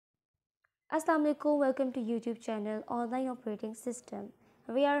Assalamualaikum, welcome to YouTube channel Online Operating System.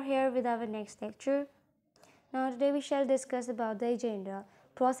 We are here with our next lecture. Now today we shall discuss about the agenda,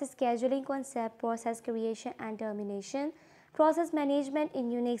 process scheduling concept, process creation and termination, process management in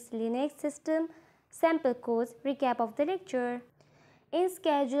Unix Linux system, sample codes, recap of the lecture. In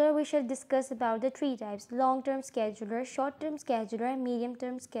scheduler, we shall discuss about the three types: long-term scheduler, short-term scheduler, and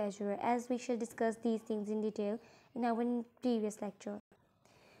medium-term scheduler, as we shall discuss these things in detail in our previous lecture.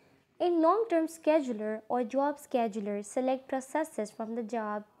 In long-term scheduler or job scheduler, select processes from the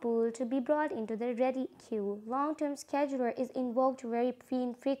job pool to be brought into the ready queue. Long-term scheduler is invoked very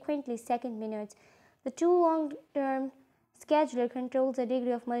frequently second minutes. The two long-term scheduler controls the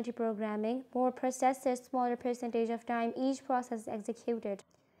degree of multiprogramming. More processes, smaller percentage of time each process is executed.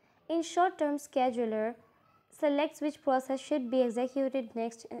 In short-term scheduler, selects which process should be executed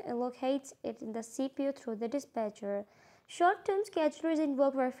next and allocates it in the CPU through the dispatcher. Short-term scheduler is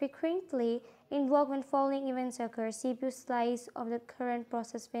invoked very frequently, invoked when following events occur. CPU slice of the current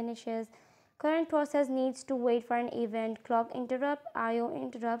process finishes. Current process needs to wait for an event, clock interrupt, I/O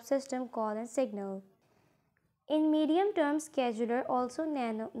interrupt, system call and signal. In medium-term scheduler, also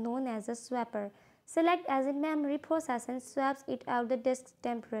known as a swapper, select as in memory process and swaps it out the disk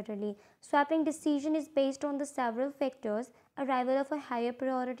temporarily. Swapping decision is based on the several factors: arrival of a higher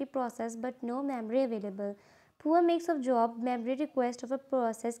priority process but no memory available. Poor mix of job memory request of a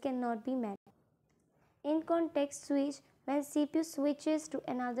process cannot be met. In context switch, when CPU switches to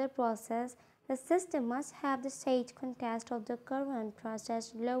another process, the system must have the state context of the current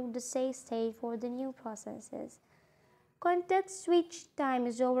process load the save state for the new processes. Context switch time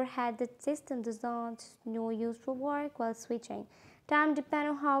is overhead that system does not no useful work while switching. Time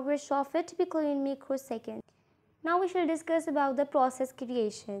depends on hardware software, typically in microseconds. Now we shall discuss about the process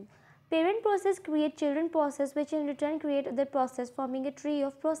creation. Parent process create children process, which in return create other process, forming a tree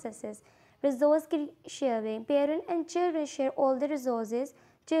of processes. Resource sharing. Parent and children share all the resources.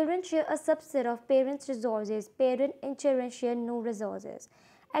 Children share a subset of parents' resources. Parent and children share no resources.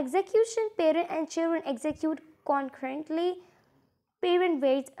 Execution. Parent and children execute concurrently. Parent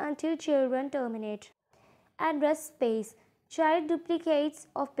waits until children terminate. Address space. Child duplicates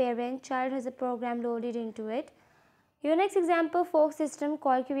of parent. Child has a program loaded into it. Unix example: fork system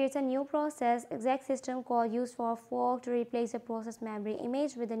call creates a new process. Exec system call used for fork to replace a process memory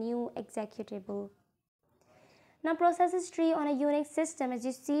image with a new executable. Now processes tree on a Unix system, as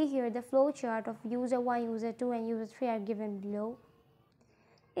you see here, the flow chart of user 1, user 2 and user 3 are given below.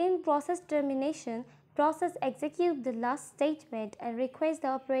 In process termination, process executes the last statement and requests the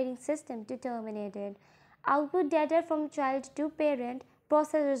operating system to terminate it. Output data from child to parent.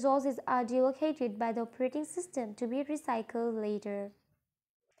 Process resources are deallocated by the operating system to be recycled later.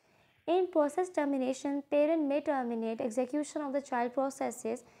 In process termination, parent may terminate execution of the child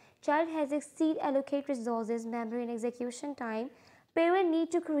processes. Child has exceed allocate resources, memory and execution time. Parent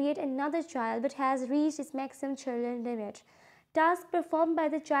need to create another child but has reached its maximum children limit. Task performed by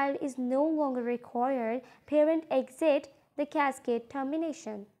the child is no longer required. Parent exit the cascade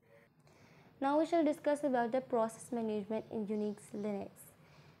termination. Now we shall discuss about the process management in Unix Linux.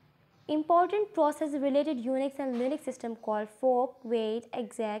 Important process-related Unix and Linux system called fork, wait,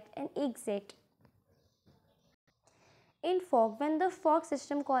 exec, and exit. In fork, when the fork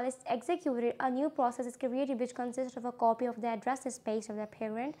system call is executed, a new process is created which consists of a copy of the address space of the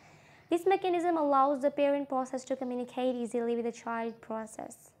parent. This mechanism allows the parent process to communicate easily with the child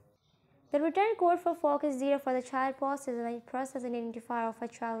process. The return code for fork is 0 for the child process, and the process identifier of a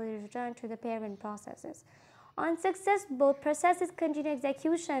child is returned to the parent processes. On success, both processes continue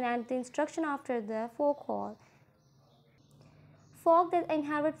execution and the instruction after the fork call. Fork that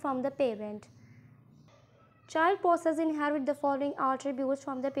inherit from the parent. Child process inherit the following attributes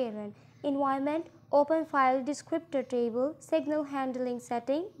from the parent: environment, open file descriptor table, signal handling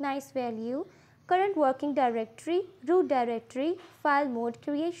setting, nice value, current working directory, root directory, file mode,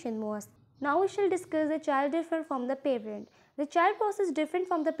 creation mode. Now we shall discuss the child different from the parent. The child process different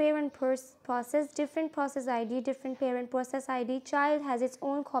from the parent process, different process ID, different parent process ID. Child has its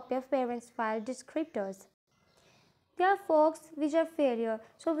own copy of parent's file descriptors. There are forks which are failure.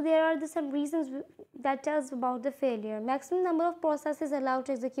 So there are some reasons that tells about the failure. Maximum number of processes allowed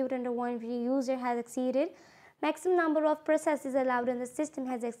to execute under one user has exceeded. Maximum number of processes allowed in the system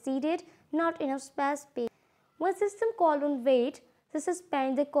has exceeded. Not enough space. When system called on wait, to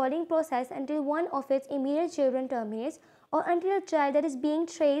suspend the calling process until one of its immediate children terminates, or until a child that is being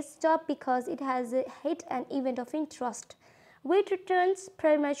traced stops because it has hit an event of interest. Wait returns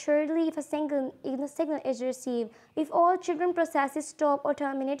prematurely if a signal is received. If all children processes stop or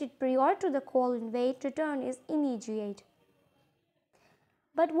terminated prior to the call in wait, return is immediate.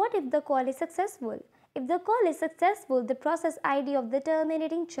 But what if the call is successful? If the call is successful, the process ID of the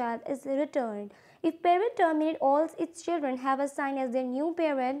terminating child is returned. If parent terminate, all its children have assigned as their new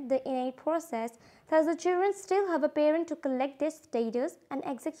parent the init process. Thus, the children still have a parent to collect their status and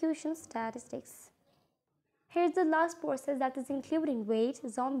execution statistics. Here's the last process that is included in wait,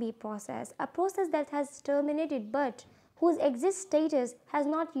 zombie process, a process that has terminated but whose exit status has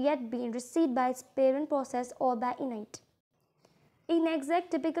not yet been received by its parent process or by init. In exec,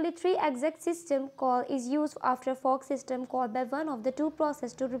 typically 3 exec system call is used after a fork system call by one of the two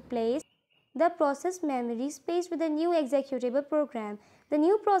processes to replace the process memory space with a new executable program. The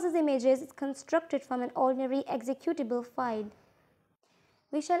new process images is constructed from an ordinary executable file.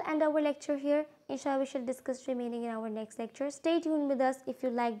 We shall end our lecture here. Inshallah, we shall discuss remaining in our next lecture. Stay tuned with us. If you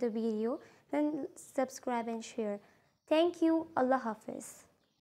like the video, then subscribe and share. Thank you. Allah Hafiz.